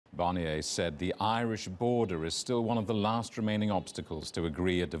Barnier said the Irish border is still one of the last remaining obstacles to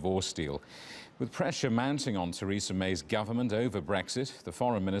agree a divorce deal. With pressure mounting on Theresa May's government over Brexit, the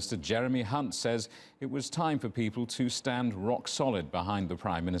Foreign Minister Jeremy Hunt says it was time for people to stand rock solid behind the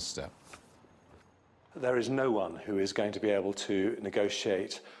Prime Minister. There is no one who is going to be able to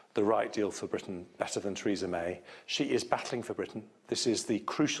negotiate the right deal for Britain better than Theresa May. She is battling for Britain. This is the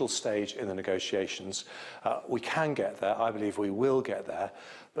crucial stage in the negotiations. We can get there. I believe we will get there.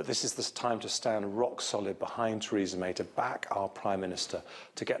 But this is the time to stand rock solid behind Theresa May, to back our Prime Minister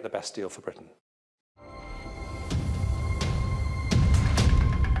to get the best deal for Britain.